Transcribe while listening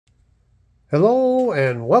Hello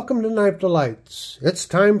and welcome to Knife Delights. It's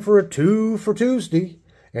time for a 2 for Tuesday,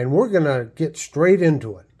 and we're going to get straight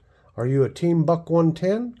into it. Are you a Team Buck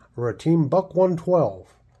 110 or a Team Buck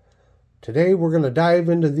 112? Today we're going to dive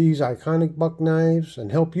into these iconic buck knives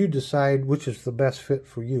and help you decide which is the best fit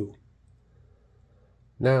for you.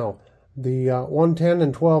 Now, the 110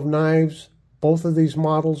 and 12 knives, both of these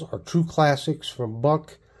models are true classics from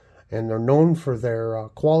Buck, and they're known for their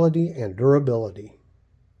quality and durability.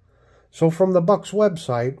 So from the Buck's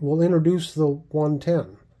website, we'll introduce the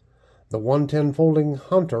 110. The 110 Folding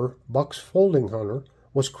Hunter, Buck's Folding Hunter,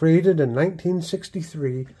 was created in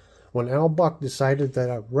 1963 when Al Buck decided that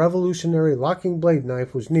a revolutionary locking blade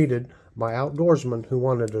knife was needed by outdoorsmen who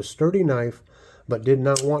wanted a sturdy knife but did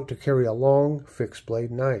not want to carry a long, fixed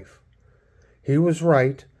blade knife. He was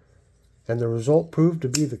right, and the result proved to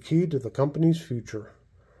be the key to the company's future.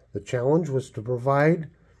 The challenge was to provide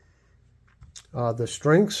the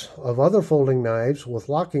strengths of other folding knives with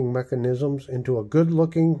locking mechanisms into a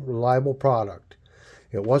good-looking, reliable product.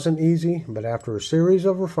 It wasn't easy, but after a series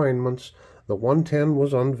of refinements, the 110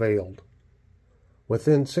 was unveiled.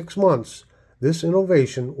 Within 6 months, this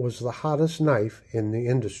innovation was the hottest knife in the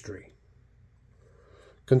industry.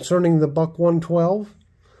 Concerning the Buck 112,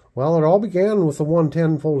 well, it all began with the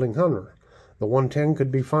 110 Folding Hunter. The 110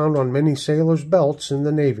 could be found on many sailors' belts in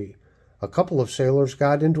the Navy. A couple of sailors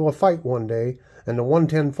got into a fight one day, and the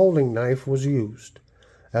 110 folding knife was used.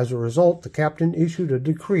 As a result, the captain issued a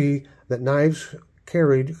decree that knives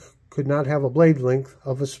carried could not have a blade length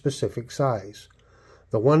of a specific size.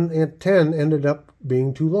 The 110 ended up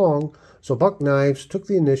being too long, so Buck Knives took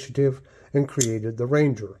the initiative and created the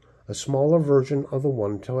Ranger, a smaller version of the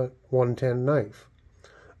 110 knife.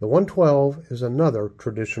 The 112 is another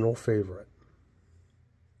traditional favorite.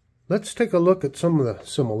 Let's take a look at some of the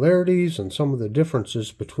similarities and some of the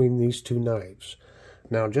differences between these two knives.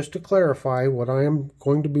 Now, just to clarify, what I am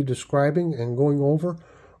going to be describing and going over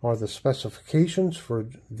are the specifications for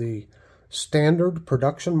the standard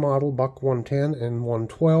production model Buck 110 and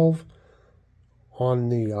 112 on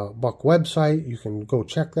the Buck website. You can go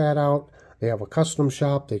check that out. They have a custom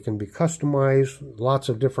shop. They can be customized, lots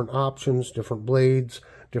of different options, different blades,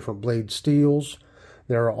 different blade steels.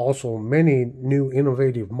 There are also many new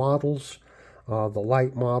innovative models, the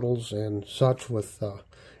light models and such, with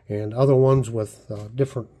and other ones with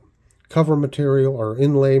different cover material or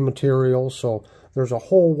inlay material. So there's a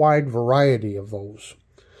whole wide variety of those.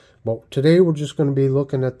 But today we're just going to be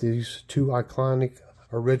looking at these two iconic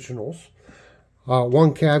originals.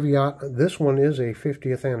 One caveat, this one is a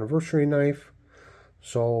 50th anniversary knife.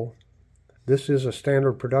 So this is a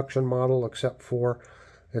standard production model, except for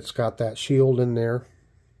it's got that shield in there.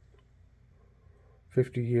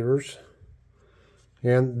 50 years.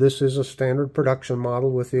 And this is a standard production model,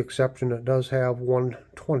 with the exception it does have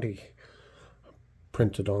 120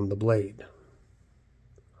 printed on the blade.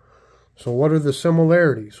 So what are the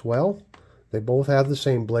similarities? Well, they both have the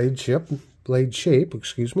same blade shape. They're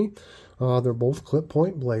both clip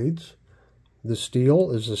point blades. The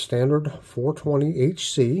steel is the standard 420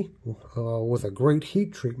 HC with a great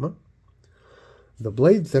heat treatment. The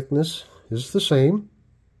blade thickness is the same.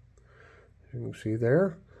 You can see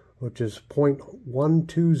there, which is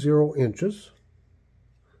 0.120 inches.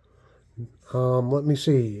 Let me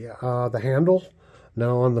see, the handle.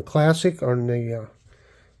 Now on the classic, on the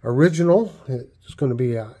original, it's going to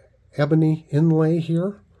be a ebony inlay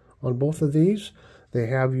here on both of these. They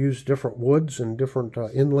have used different woods and different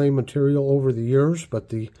inlay material over the years, but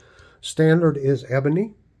the standard is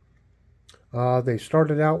ebony. They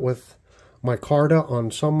started out with micarta on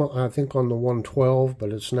some, I think on the 112, but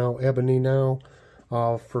it's now ebony now.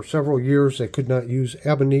 For several years they could not use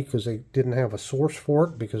ebony because they didn't have a source for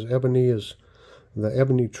it, because the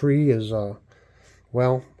ebony tree is,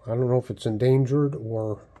 well, I don't know if it's endangered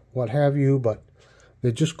or what have you, but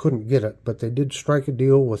they just couldn't get it. But they did strike a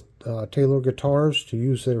deal with Taylor Guitars to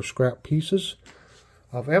use their scrap pieces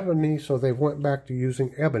of ebony, so they went back to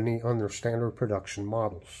using ebony on their standard production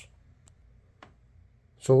models.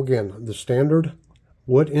 So again, the standard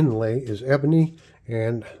wood inlay is ebony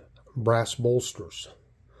and brass bolsters.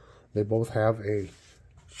 They both have a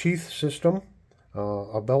sheath system,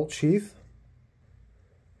 a belt sheath,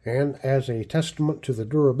 and as a testament to the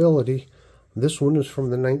durability, this one is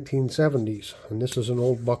from the 1970s, and this is an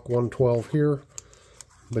old Buck 112 here,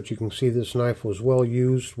 but you can see this knife was well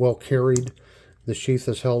used, well carried. The sheath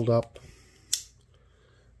is held up.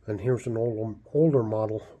 And here's an older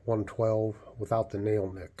model 112 without the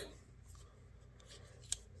nail nick.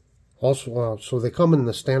 Also, so they come in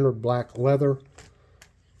the standard black leather,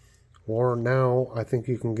 or now I think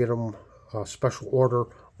you can get them a special order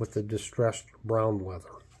with the distressed brown leather.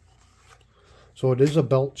 So it is a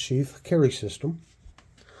belt sheath carry system.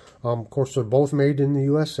 Of course, they're both made in the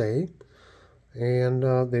USA,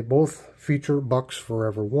 and they both feature Buck's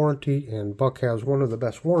Forever warranty, and Buck has one of the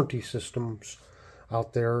best warranty systems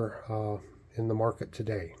out there in the market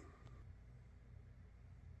today.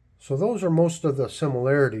 So those are most of the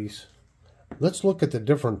similarities. Let's look at the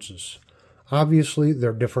differences. Obviously,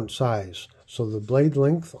 they're different size. So the blade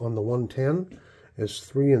length on the 110 is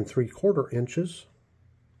 3 3/4 inches.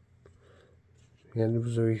 And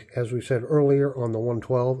as we said earlier, on the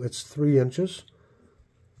 112, it's 3 inches.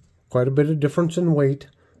 Quite a bit of difference in weight.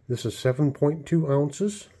 This is 7.2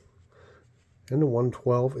 ounces, and the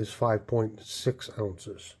 112 is 5.6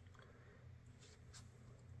 ounces.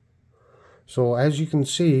 So as you can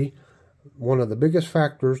see, one of the biggest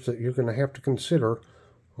factors that you're going to have to consider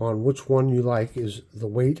on which one you like is the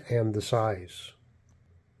weight and the size.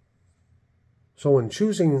 So in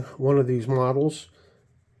choosing one of these models,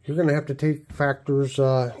 you're going to have to take factors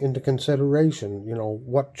into consideration. You know,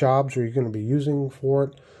 what jobs are you going to be using for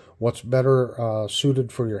it? What's better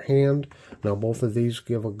suited for your hand? Now, both of these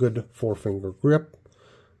give a good 4-finger grip.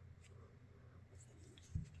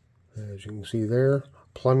 As you can see there,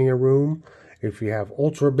 plenty of room. If you have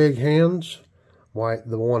ultra big hands, why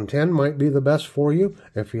the 110 might be the best for you.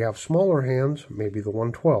 If you have smaller hands, maybe the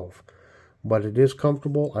 112. But it is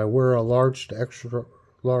comfortable. I wear a large to extra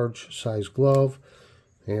large size glove.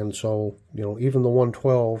 And so, you know, even the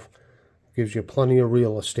 112 gives you plenty of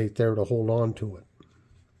real estate there to hold on to it.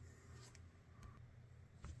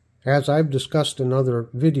 As I've discussed in other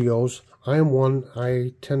videos,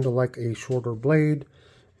 I tend to like a shorter blade.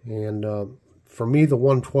 And for me, the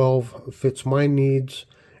 112 fits my needs.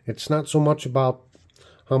 It's not so much about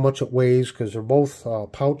how much it weighs, because they're both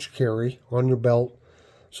pouch carry on your belt.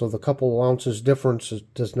 So the couple of ounces difference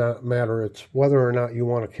does not matter. It's whether or not you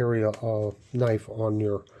want to carry a knife on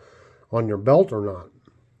your belt or not.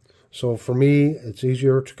 So for me, it's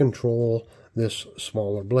easier to control this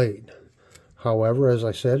smaller blade. However, as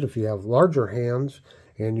I said, if you have larger hands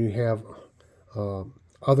and you have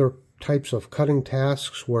other types of cutting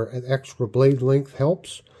tasks where an extra blade length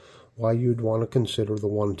helps, why you'd want to consider the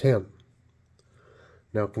 110.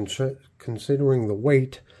 Now, considering the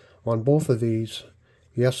weight on both of these,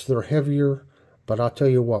 yes, they're heavier, but I'll tell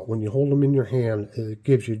you what, when you hold them in your hand, it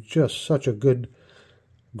gives you just such a good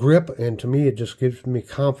grip, and to me, it just gives me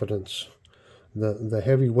confidence. The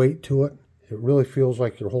heavy weight to it, it really feels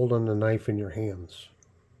like you're holding a knife in your hands.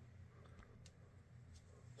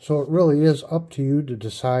 So it really is up to you to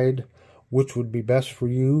decide which would be best for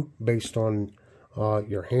you based on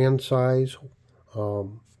your hand size,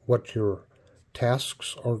 what your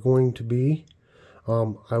tasks are going to be.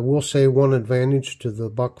 I will say one advantage to the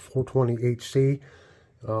Buck 420 HC,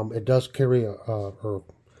 it does carry or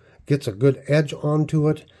gets a good edge onto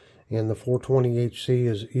it, and the 420 HC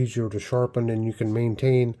is easier to sharpen, and you can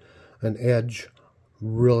maintain an edge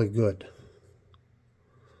really good.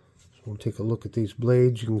 So we'll take a look at these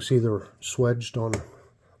blades. You can see they're swedged on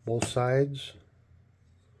both sides,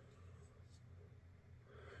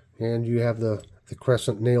 and you have the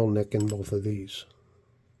crescent nail nick in both of these.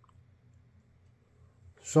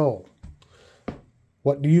 So,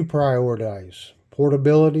 what do you prioritize?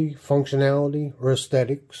 Portability, functionality, or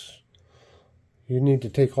aesthetics? You need to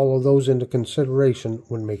take all of those into consideration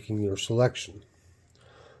when making your selection.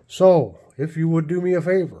 So, if you would do me a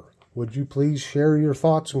favor, would you please share your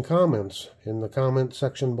thoughts and comments in the comment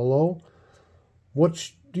section below?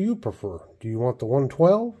 Which do you prefer? Do you want the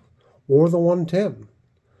 112 or the 110?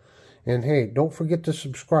 And hey, don't forget to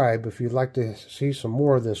subscribe if you'd like to see some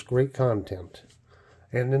more of this great content.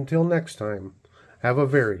 And until next time, have a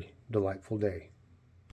very delightful day.